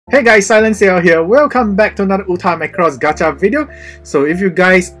Hey guys, SilentCiel here. Welcome back to another歌マクロス gacha video. So if you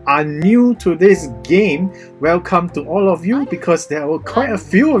guys are new to this game, welcome to all of you, because there were quite a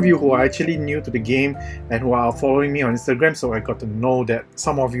few of you who are actually new to the game and who are following me on Instagram. So I got to know that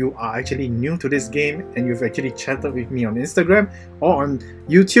some of you are actually new to this game and you've actually chatted with me on Instagram or on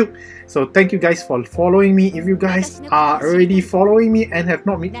YouTube. So thank you guys for following me. If you guys are already following me and have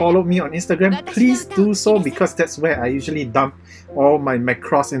not followed me on Instagram, please do so, because that's where I usually dump all my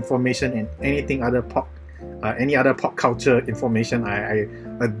Macross information and any other pop culture information I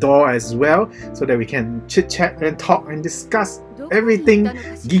adore as well, so that we can chit chat and talk and discuss everything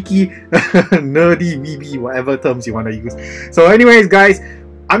geeky, nerdy, weeby, whatever terms you want to use. So anyways guys,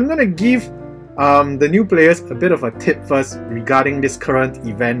 I'm gonna give the new players a bit of a tip first regarding this current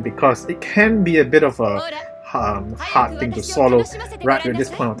event, because it can be a bit of a hard thing to swallow right at this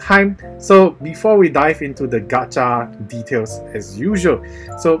point of time. So before we dive into the gacha details as usual,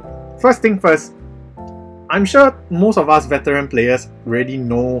 so first thing first, I'm sure most of us veteran players already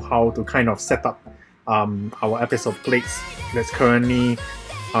know how to kind of set up our episode plates that's currently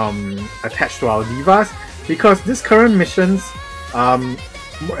attached to our divas, because this current missions,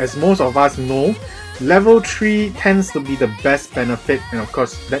 as most of us know, level 3 tends to be the best benefit, and of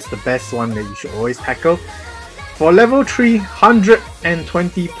course that's the best one that you should always tackle. For level 3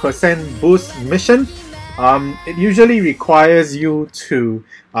 120% boost mission, it usually requires you to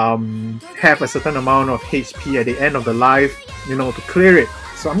have a certain amount of HP at the end of the life, to clear it.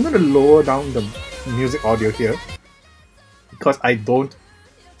 So I'm going to lower down the music audio here, because I don't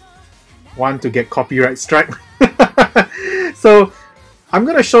want to get copyright strike. So I'm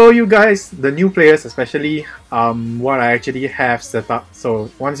going to show you guys, the new players especially, what I actually have set up.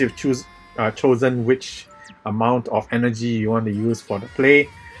 So once you've chosen which amount of energy you want to use for the play,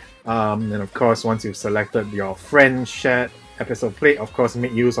 and of course once you've selected your friend shared episode plate, of course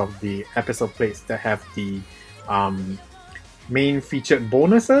make use of the episode plates that have the main featured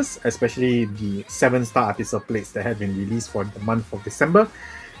bonuses, especially the 7-star episode plates that have been released for the month of December.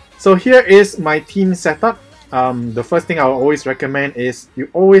 So here is my team setup. The first thing I will always recommend is you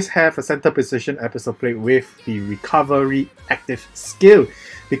always have a center position episode plate with the recovery active skill,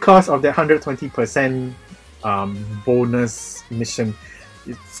 because of the 120% bonus mission.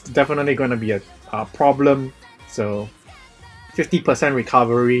 It's definitely going to be a problem. So 50%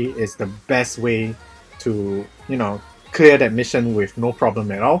 recovery is the best way to clear that mission with no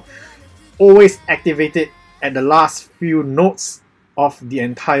problem at all. Always activate it at the last few notes of the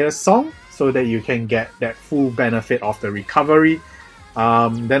entire song, so that you can get that full benefit of the recovery.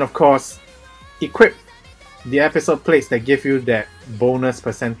 Then of course equip the episode plates that give you that bonus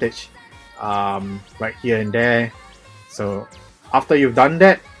percentage right here and there. So after you've done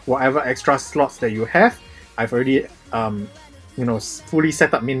that, whatever extra slots that you have, I've already fully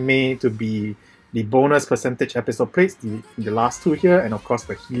set up Min-Mei to be the bonus percentage episode plates, the last two here, and of course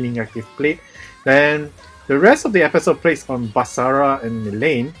the healing active plate. Then the rest of the episode plates on Basara and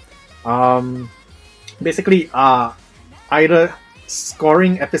Elaine basically are either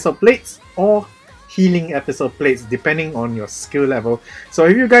scoring episode plates or healing episode plates, depending on your skill level. So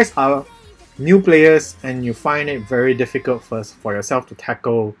if you guys are new players and you find it very difficult for yourself to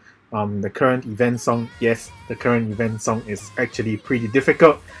tackle the current event song, yes, the current event song is actually pretty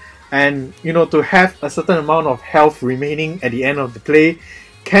difficult, and to have a certain amount of health remaining at the end of the play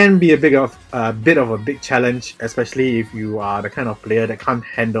can be a bit of a big challenge, especially if you are the kind of player that can't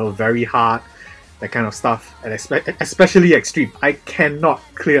handle very hard that kind of stuff, and especially extreme. I cannot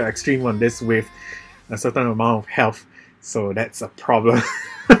clear extreme on this with a certain amount of health, so that's a problem.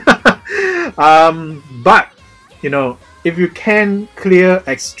 But if you can clear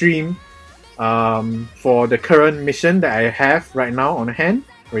extreme for the current mission that I have right now on hand,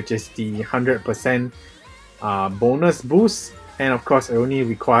 which is the 100% bonus boost, and of course it only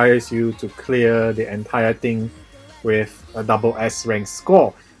requires you to clear the entire thing with a double S rank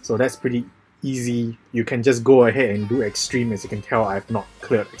score, so that's pretty easy. You can just go ahead and do extreme. As you can tell, I've not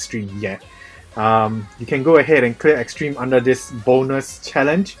cleared extreme yet. You can go ahead and clear extreme under this bonus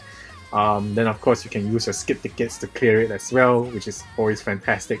challenge. Then of course you can use your skip tickets to clear it as well, which is always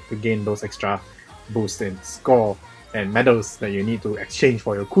fantastic to gain those extra boosts in score and medals that you need to exchange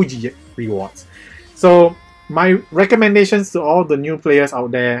for your Kuji rewards. So my recommendations to all the new players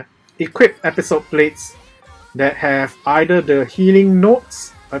out there: equip episode plates that have either the healing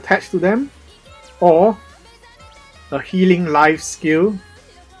notes attached to them or a healing life skill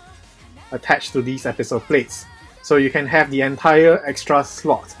attached to these episode plates, so you can have the entire extra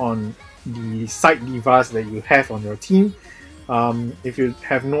slots on the side divas that you have on your team. If you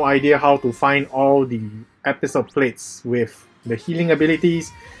have no idea how to find all the episode plates with the healing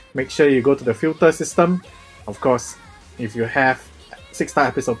abilities, make sure you go to the filter system. Of course, if you have 6-star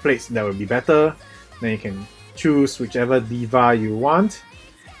episode plates, that would be better. Then you can choose whichever diva you want.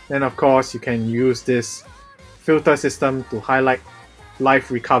 Then of course you can use this filter system to highlight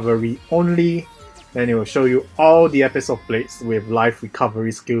life recovery only. Then it will show you all the episode plates with life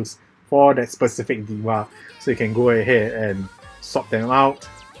recovery skills for that specific diva. So you can go ahead and sort them out,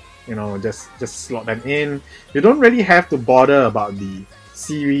 you know, just slot them in. You don't really have to bother about the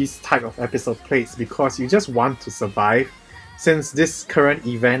series type of episode plates because you just want to survive, since this current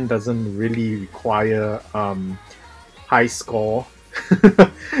event doesn't really require high score.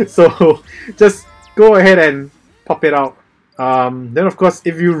 So just go ahead and pop it out. Then of course,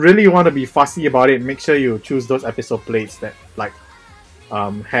 if you really want to be fussy about it, make sure you choose those episode plates that like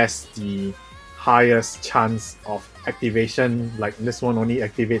has the highest chance of activation. Like this one only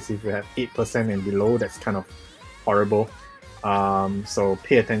activates if you have 8% and below. That's kind of horrible. So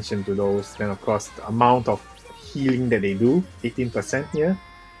pay attention to those. Then of course, the amount of healing that they do, 18% here.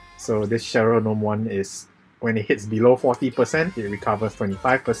 So this Cheryl Gnome one is when it hits below 40%, it recovers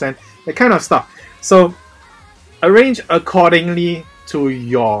 25%, that kind of stuff. So arrange accordingly to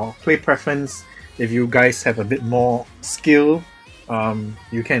your play preference. If you guys have a bit more skill,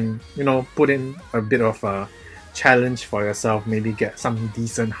 you can, you know, put in a bit of a challenge for yourself, maybe get some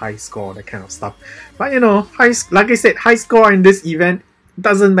decent high score, that kind of stuff. But you know, like I said, high score in this event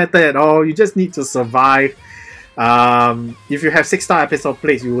doesn't matter at all. You just need to survive. If you have 6-star episode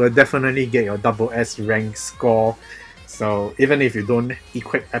plates, you will definitely get your SS rank score. So even if you don't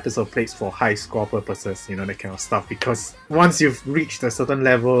equip episode plates for high score purposes, you know, that kind of stuff, because once you've reached a certain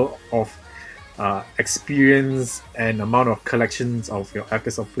level of experience and amount of collections of your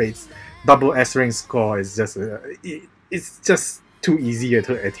episode plates, SS rank score is just it's just too easy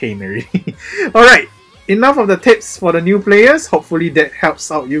to attain already. Alright, enough of the tips for the new players. Hopefully that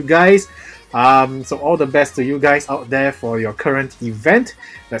helps out you guys. So all the best to you guys out there for your current event.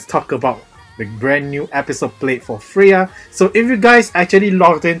 Let's talk about the brand new episode plate for Frejya. So if you guys actually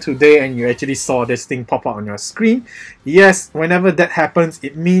logged in today and you actually saw this thing pop up on your screen, yes, whenever that happens,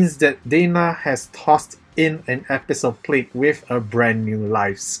 it means that Dana has tossed in an episode plate with a brand new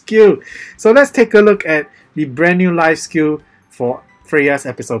life skill. So let's take a look at the brand new life skill for Frejya's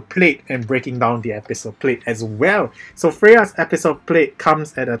episode plate and breaking down the episode plate as well. So Frejya's episode plate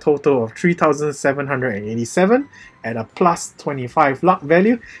comes at a total of 3,787 at a plus 25 luck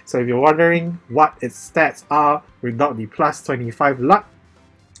value. So if you're wondering what its stats are without the plus 25 luck,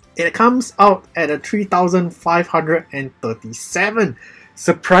 it comes out at a 3,537.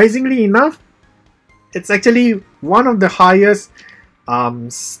 Surprisingly enough, it's actually one of the highest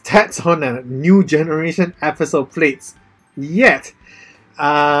stats on a new generation episode plates yet.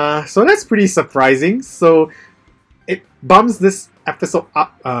 So that's pretty surprising. So it bumps this episode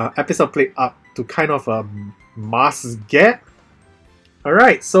plate up to kind of a must get.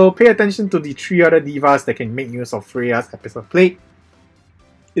 Alright, so pay attention to the 3 other divas that can make use of Frejya's episode plate.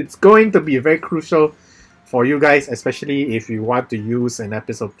 It's going to be very crucial for you guys, especially if you want to use an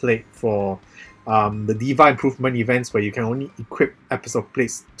episode plate for the diva improvement events where you can only equip episode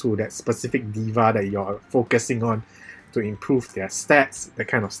plates to that specific diva that you're focusing on to improve their stats, that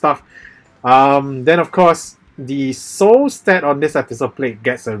kind of stuff. Then of course, the soul stat on this episode plate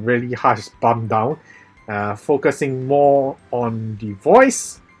gets a really harsh bump down, focusing more on the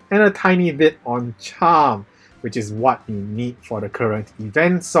voice and a tiny bit on charm, which is what you need for the current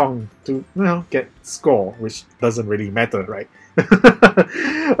event song to, you know, get score, which doesn't really matter, right?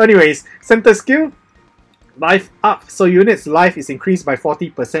 Anyways, center skill, life up. So unit's life is increased by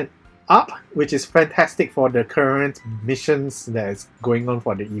 40% up, which is fantastic for the current missions that is going on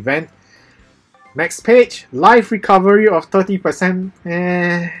for the event. Next page, life recovery of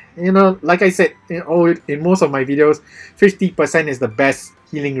 30%. You know, like I said, in most of my videos, 50% is the best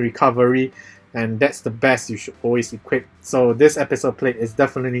healing recovery, and that's the best you should always equip. So this episode plate is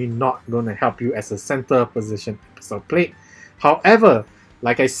definitely not going to help you as a center position episode plate. However,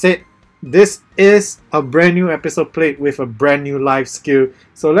 like I said, this is a brand new episode plate with a brand new life skill.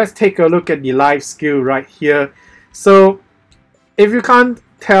 So let's take a look at the life skill right here. So if you can't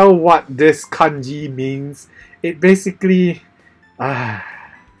tell what this kanji means, it basically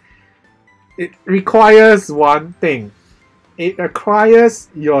it requires one thing. It requires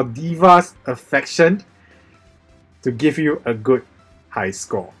your diva's affection to give you a good high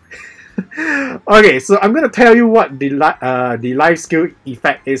score. Okay, so I'm going to tell you what the life skill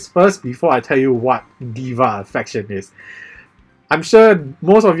effect is first before I tell you what diva affection is. I'm sure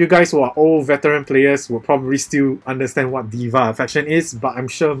most of you guys who are old veteran players will probably still understand what diva affection is, but I'm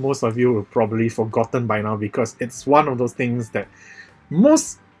sure most of you will probably forgotten by now because it's one of those things that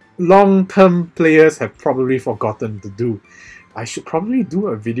most long-term players have probably forgotten to do. I should probably do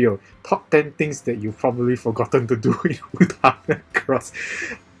a video, top 10 things that you've probably forgotten to do in歌マクロス.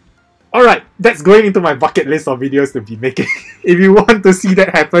 Alright, that's going into my bucket list of videos to be making. If you want to see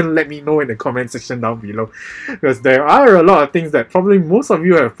that happen, let me know in the comment section down below. Because there are a lot of things that probably most of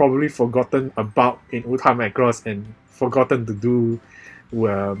you have probably forgotten about in歌マクロスand forgotten to do,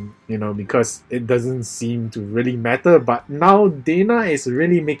 you know, because it doesn't seem to really matter. But now Dana is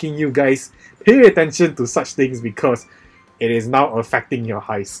really making you guys pay attention to such things because it is now affecting your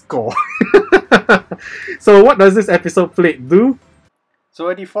high score. So what does this episode plate do? So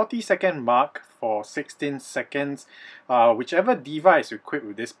at the 40-second mark for 16 seconds, whichever diva is equipped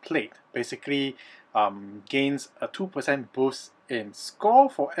with this plate basically gains a 2% boost in score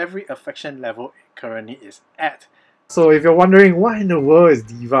for every affection level it currently is at. So if you're wondering what in the world is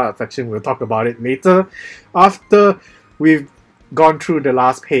diva affection, we'll talk about it later after we've gone through the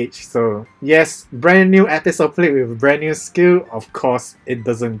last page. So yes, brand new episode plate with a brand new skill. Of course, it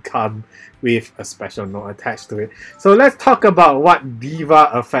doesn't come with a special note attached to it. So let's talk about what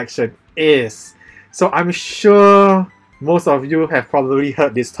diva affection is. So I'm sure most of you have probably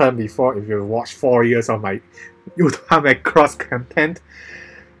heard this term before if you've watched 4 years of my歌マクロスcontent.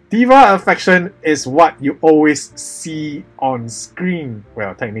 Diva affection is what you always see on screen.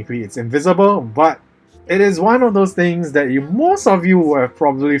 Well, technically it's invisible, but it is one of those things that most of you have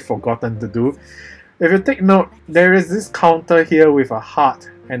probably forgotten to do. If you take note, there is this counter here with a heart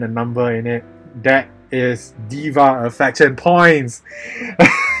and a number in it. That is diva affection points.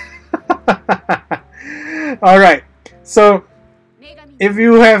 Alright, so if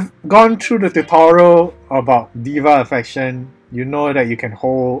you have gone through the tutorial about diva affection, you know that you can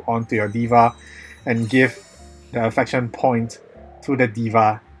hold onto your diva and give the affection point to the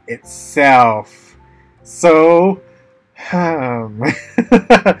diva itself. So,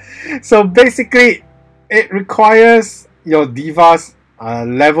 so basically, it requires your diva's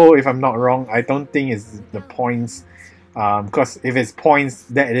level, if I'm not wrong. I don't think it's the points, because if it's points,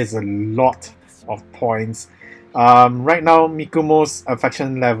 that is a lot of points. Right now, Mikumo's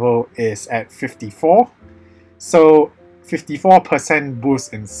affection level is at 54. So, 54%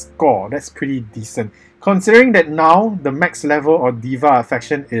 boost in score. That's pretty decent. Considering that now the max level of diva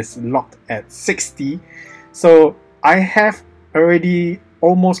affection is locked at 60, so I have already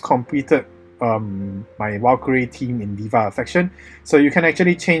almost completed my Valkyrie team in diva affection. So you can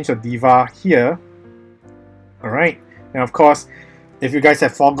actually change your diva here. Alright, and of course, if you guys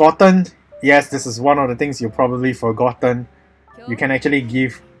have forgotten, yes, this is one of the things you've probably forgotten. You can actually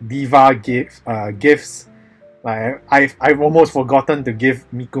give diva gifts. Like I've almost forgotten to give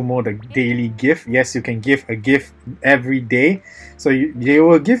Mikumo the daily gift. Yes, you can give a gift every day. So they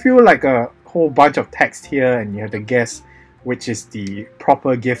will give you like a whole bunch of text here, and you have to guess which is the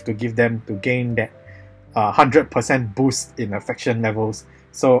proper gift to give them to gain that 100% boost in affection levels.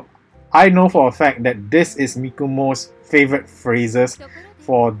 So I know for a fact that this is Mikumo's favorite phrases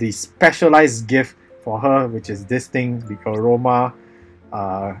for the specialized gift for her, which is this thing, the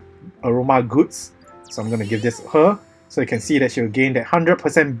aroma goods. So I'm going to give this to her. So you can see that she'll gain that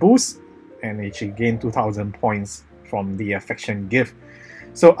 100% boost, and she'll gain 2000 points from the affection gift.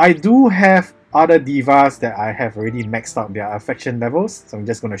 So I do have other divas that I have already maxed out their affection levels. So I'm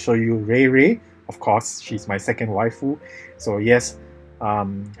just going to show you Ray. Of course, she's my second waifu. So yes,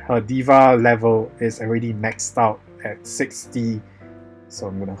 her diva level is already maxed out at 60. So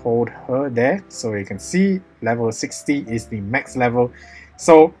I'm going to hold her there. So you can see level 60 is the max level.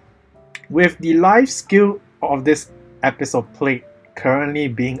 So with the life skill of this episode plate currently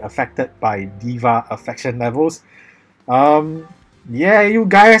being affected by diva affection levels, yeah, you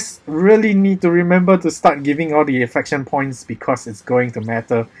guys really need to remember to start giving all the affection points because it's going to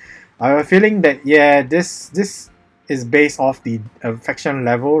matter. I have a feeling that, yeah, this is based off the affection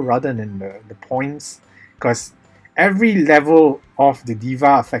level rather than the points, because every level of the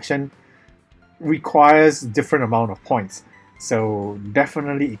diva affection requires different amount of points. So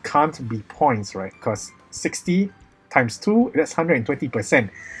definitely it can't be points, right? Because 60 times 2, that's 120%.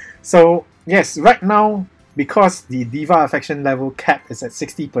 So yes, right now, because the diva affection level cap is at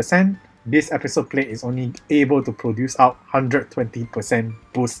 60%, this episode plate is only able to produce out 120%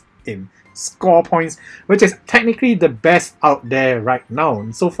 boost in score points, which is technically the best out there right now.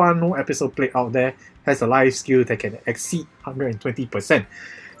 And so far, no episode plate out there has a life skill that can exceed 120%.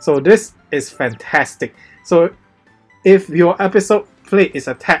 So this is fantastic. So if your episode plate is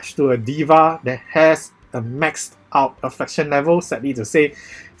attached to a diva that has a maxed out affection level, sadly to say,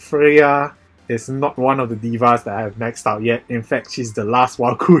 Frejya is not one of the divas that I have maxed out yet. In fact, she's the last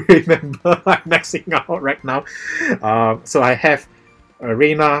Valkyrie member I'm maxing out right now. So I have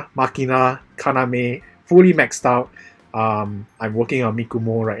Reina, Makina, Kaname, fully maxed out. I'm working on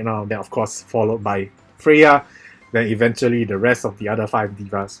Mikumo right now, then of course followed by Frejya. Then eventually the rest of the other 5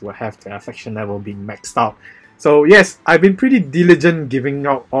 divas will have their affection level being maxed out. So yes, I've been pretty diligent giving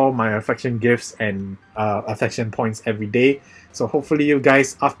out all my affection gifts and affection points every day. So hopefully you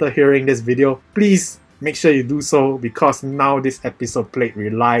guys, after hearing this video, please make sure you do so, because now this episode plate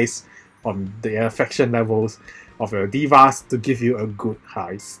relies on the affection levels of your divas to give you a good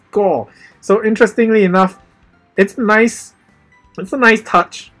high score. So interestingly enough, it's a nice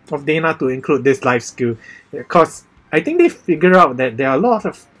touch of Dana to include this life skill, because I think they figure out that there are a lot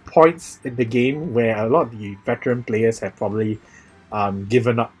of points in the game where a lot of the veteran players have probably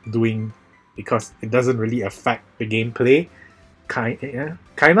given up doing, because it doesn't really affect the gameplay,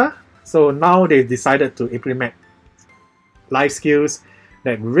 kinda. So now they've decided to implement life skills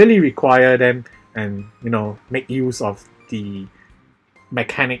that really require them, and make use of the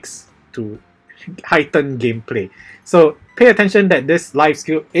mechanics to heighten gameplay. So pay attention that this life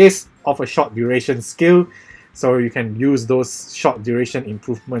skill is of a short duration skill, so you can use those short duration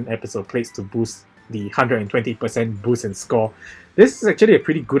improvement episode plates to boost the 120% boost in score. This is actually a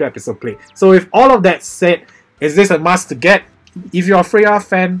pretty good episode plate. So with all of that said, is this a must to get? If you're a Frejya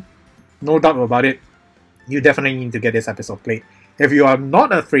fan, no doubt about it, you definitely need to get this episode plate. If you are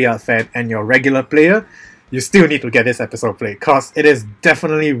not a Frejya fan and you're a regular player, you still need to get this episode plate, because it is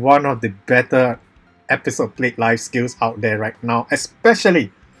definitely one of the better episode plate life skills out there right now,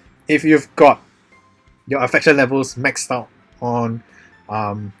 especially if you've got your affection levels maxed out on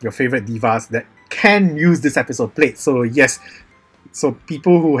your favorite divas that can use this episode plate. So yes, so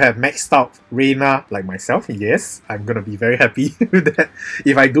people who have maxed out Reina, like myself, yes, I'm gonna be very happy with that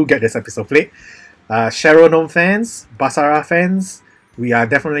if I do get this episode plate. Sharonome fans, Basara fans, we are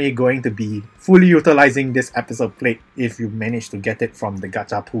definitely going to be fully utilizing this episode plate if you manage to get it from the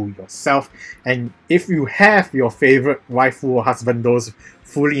gacha pool yourself, and if you have your favorite waifu or husbandos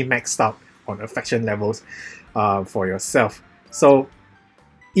fully maxed out on affection levels for yourself. So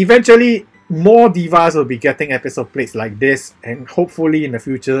eventually more divas will be getting episode plates like this, and hopefully in the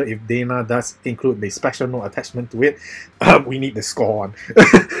future, if Dana does include the special note attachment to it, we need the score on.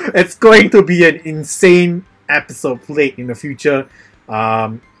 It's going to be an insane episode plate in the future.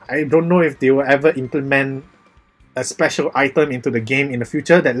 I don't know if they will ever implement a special item into the game in the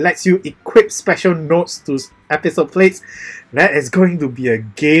future that lets you equip special notes to episode plates. That is going to be a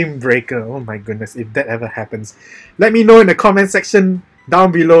game breaker. Oh my goodness, if that ever happens. Let me know in the comment section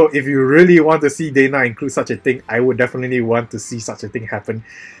down below if you really want to see Dana include such a thing. I would definitely want to see such a thing happen.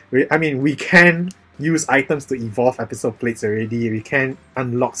 I mean, we can use items to evolve episode plates already. We can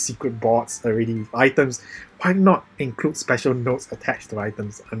unlock secret boards already. Items, why not include special notes attached to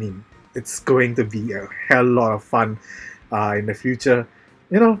items? I mean, it's going to be a hell lot of fun in the future.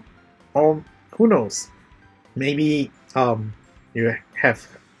 Who knows? Maybe you have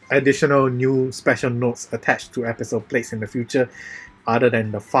additional new special notes attached to episode plates in the future, other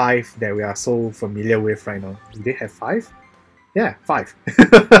than the 5 that we are so familiar with right now. Do they have 5? Yeah, 5.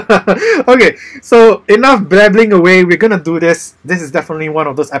 Okay, so enough blabbling away. We're gonna do this. This is definitely one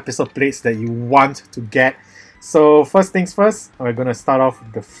of those episode plates that you want to get. So first things first, we're gonna start off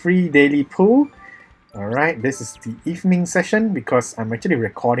with the free daily pool. Alright, this is the evening session because I'm actually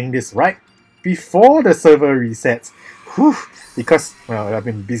recording this right before the server resets. Whew, because, well, I've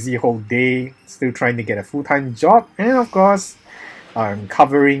been busy whole day, still trying to get a full-time job, and of course, I'm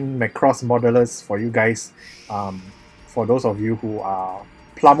covering Macross modelers for you guys. For those of you who are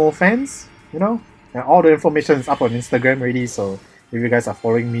Plummo fans, and all the information is up on Instagram already, so if you guys are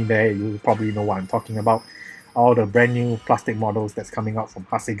following me there, you probably know what I'm talking about. All the brand new plastic models that's coming out from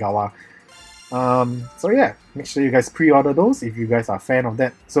Hasegawa. So yeah, make sure you guys pre-order those if you guys are a fan of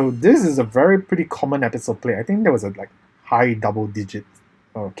that. So this is a pretty common episode play. I think there was a high double digit.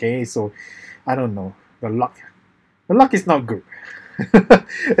 Okay, so I don't know. The luck is not good.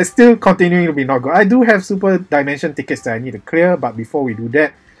 It's still continuing to be not good. I do have Super Dimension tickets that I need to clear, but before we do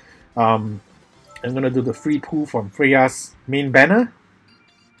that, I'm gonna do the free pool from Freyya's main banner.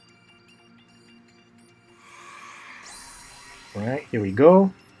 Alright, here we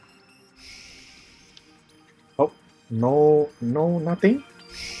go. Oh, no, nothing.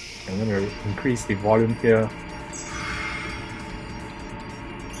 I'm gonna increase the volume here.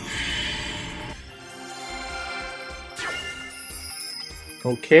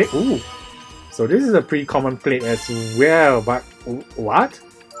 Okay, ooh. So this is a pretty common plate as well, but what?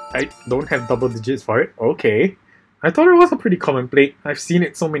 I don't have double digits for it? Okay. I thought it was a pretty common plate. I've seen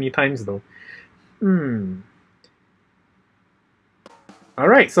it so many times though.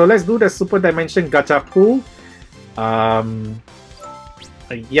 Alright, so let's do the Super Dimension Gacha pool.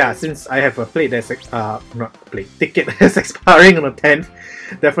 Yeah, since I have a plate that's not plate ticket that's expiring on the 10th,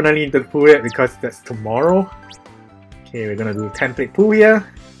 definitely need to pull it because that's tomorrow. Okay, we're gonna do 10 plate pool here.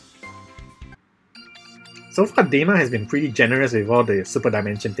 So far, Dana has been pretty generous with all the Super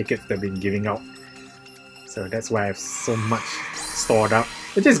Dimension tickets they've been giving out. So that's why I have so much stored up,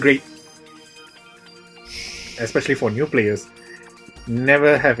 which is great. Especially for new players.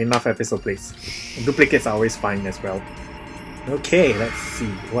 Never have enough episode plates. Duplicates are always fine as well. Okay, let's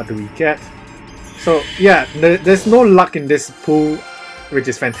see. What do we get? So yeah, there's no luck in this pool, which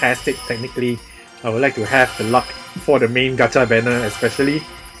is fantastic. Technically, I would like to have the luck for the main gacha banner especially.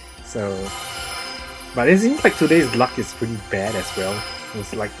 So, but it seems like today's luck is pretty bad as well.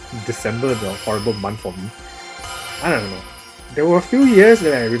 It's like December, the horrible month for me. I don't know. There were a few years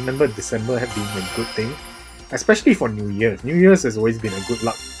that I remember December had been a good thing. Especially for New Year's. New Year's has always been a good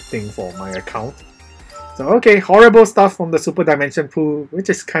luck thing for my account. So okay, horrible stuff from the Super Dimension pool, which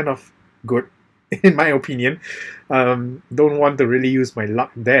is kind of good, in my opinion. Don't want to really use my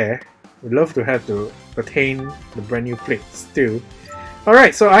luck there. Would love to have to attain the brand new plate still.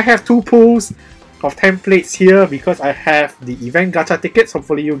 Alright, so I have 2 pools of 10 plates here because I have the event gacha tickets.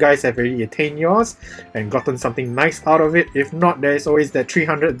 Hopefully you guys have already attained yours and gotten something nice out of it. If not, there's always that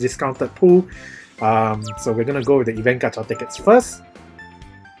 300 discounted pool. So we're gonna go with the event gacha tickets first.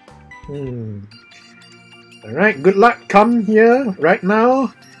 Alright, good luck. Come here right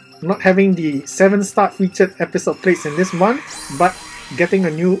now. Not having the 7-star featured episode plates in this month, but getting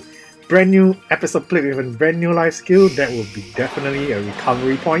a brand new episode plate with a brand new life skill, that would be definitely a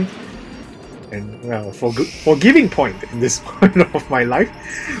recovery point. And well, forgiving point in this point of my life.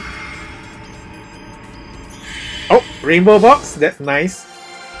 Oh, rainbow box, that's nice.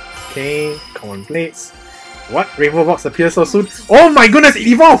 Okay, common plates. What? Rainbow box appears so soon? Oh my goodness, it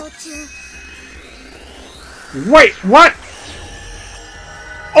evolved! Wait, what?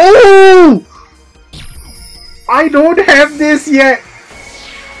 Oh! I don't have this yet!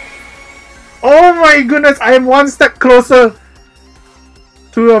 Oh my goodness, I am one step closer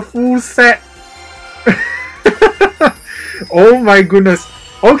to a full set. Oh my goodness.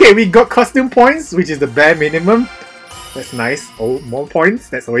 Okay, we got costume points, which is the bare minimum. That's nice. Oh, more points.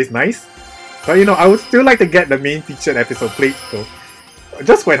 That's always nice. But you know, I would still like to get the main featured episode plate though.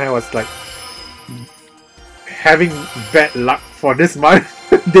 Just when I was like having bad luck for this month,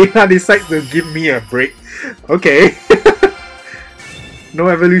 Dana decides to give me a break. Okay. No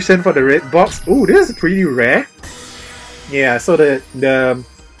evolution for the red box. Oh, this is pretty rare. Yeah, so the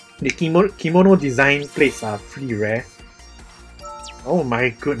kimono design plates are pretty rare. Oh my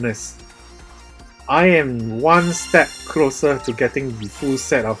goodness. I am one step closer to getting the full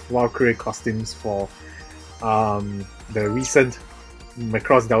set of Valkyrie costumes for the recent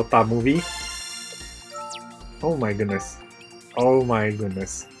Macross Delta movie. Oh my goodness. Oh my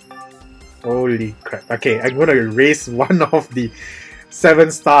goodness. Holy crap. Okay, I'm gonna erase one of the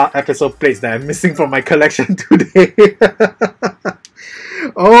 7-star episode plates that I'm missing from my collection today.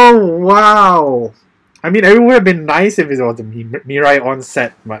 Oh wow. I mean, it would have been nice if it was the Mirai on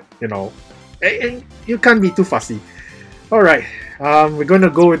set, but you know, you can't be too fussy. Alright, we're gonna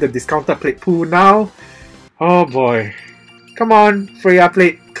go with the discounted plate pool now. Oh boy. Come on, Frejya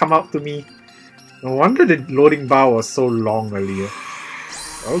plate, come out to me. No wonder the loading bar was so long earlier.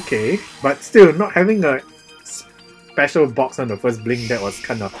 Okay, but still, not having a special box on the first blink, that was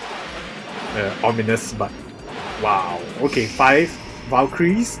kind of ominous, but wow. Okay, 5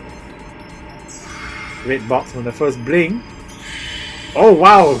 Valkyries. Red box on the first blink. Oh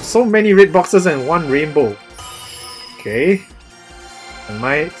wow, so many red boxes and 1 rainbow. Okay. Am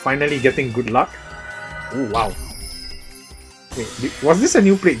I finally getting good luck? Oh wow. Wait, was this a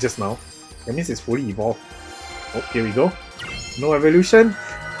new plate just now? That means it's fully evolved. Oh, here we go. No evolution.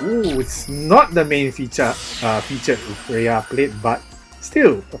 Ooh, it's not the main featured Frejya plate, but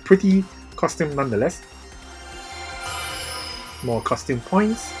still a pretty costume nonetheless. More costume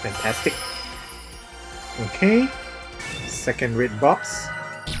points. Fantastic. Okay. Second red box.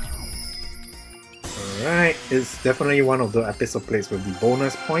 Alright, it's definitely one of the episode plates with the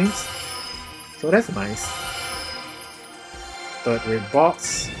bonus points. So that's nice. Third red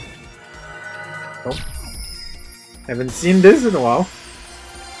box. Oh. Haven't seen this in a while.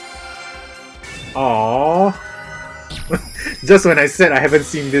 Aww. Just when I said I haven't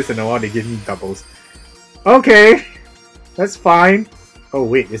seen this in a while, they gave me doubles. Okay. That's fine. Oh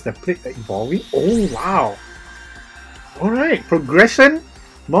wait, is the plate evolving? Oh wow. Alright, progression.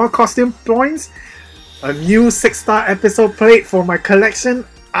 More costume points. A new 6-star episode plate for my collection.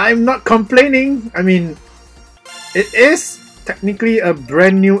 I'm not complaining. I mean, it is technically a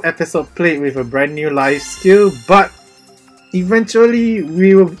brand new episode plate with a brand new life skill, but eventually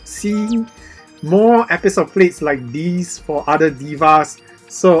we will see more episode plates like these for other divas.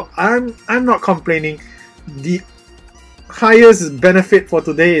 So I'm not complaining. The highest benefit for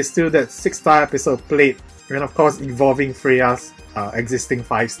today is still that 6-star episode plate, and of course evolving Frejya's existing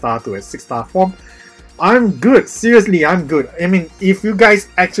 5-star to a 6-star form. I'm good, seriously, I'm good. I mean, if you guys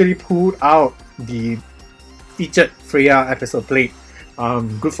actually pulled out the featured Frejya episode plate,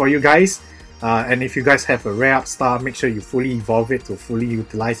 good for you guys. And if you guys have a rare up star, make sure you fully evolve it to fully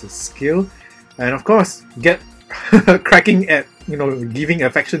utilize its skill. And of course, get cracking at, you know, giving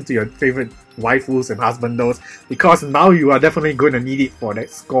affection to your favorite waifus and husbandos, because now you are definitely going to need it for that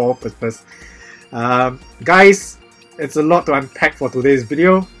score purpose. Guys, it's a lot to unpack for today's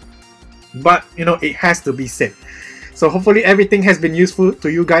video, but you know, it has to be said. So hopefully everything has been useful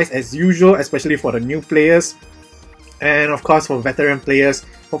to you guys as usual, especially for the new players. And of course for veteran players,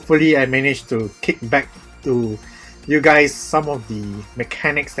 hopefully I managed to kick back to you guys some of the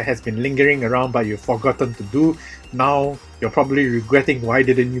mechanics that has been lingering around but you've forgotten to do. Now you're probably regretting why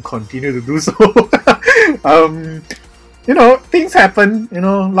didn't you continue to do so. You know, things happen, you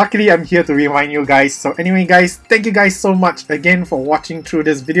know, luckily I'm here to remind you guys. So anyway guys, thank you guys so much again for watching through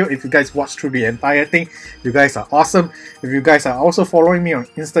this video. If you guys watched through the entire thing, you guys are awesome. If you guys are also following me on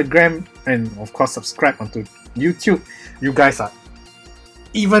Instagram and of course subscribe onto YouTube, you guys are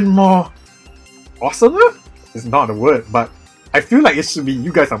even more awesomer? It's not a word, but I feel like it should be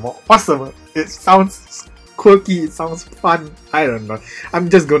you guys are more awesomer. It sounds quirky, it sounds fun, I don't know. I'm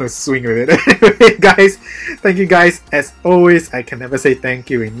just gonna swing with it. Anyway guys, thank you guys. As always, I can never say thank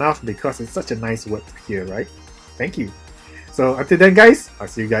you enough because it's such a nice word to hear, right? Thank you. So until then guys, I'll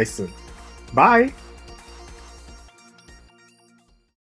see you guys soon. Bye!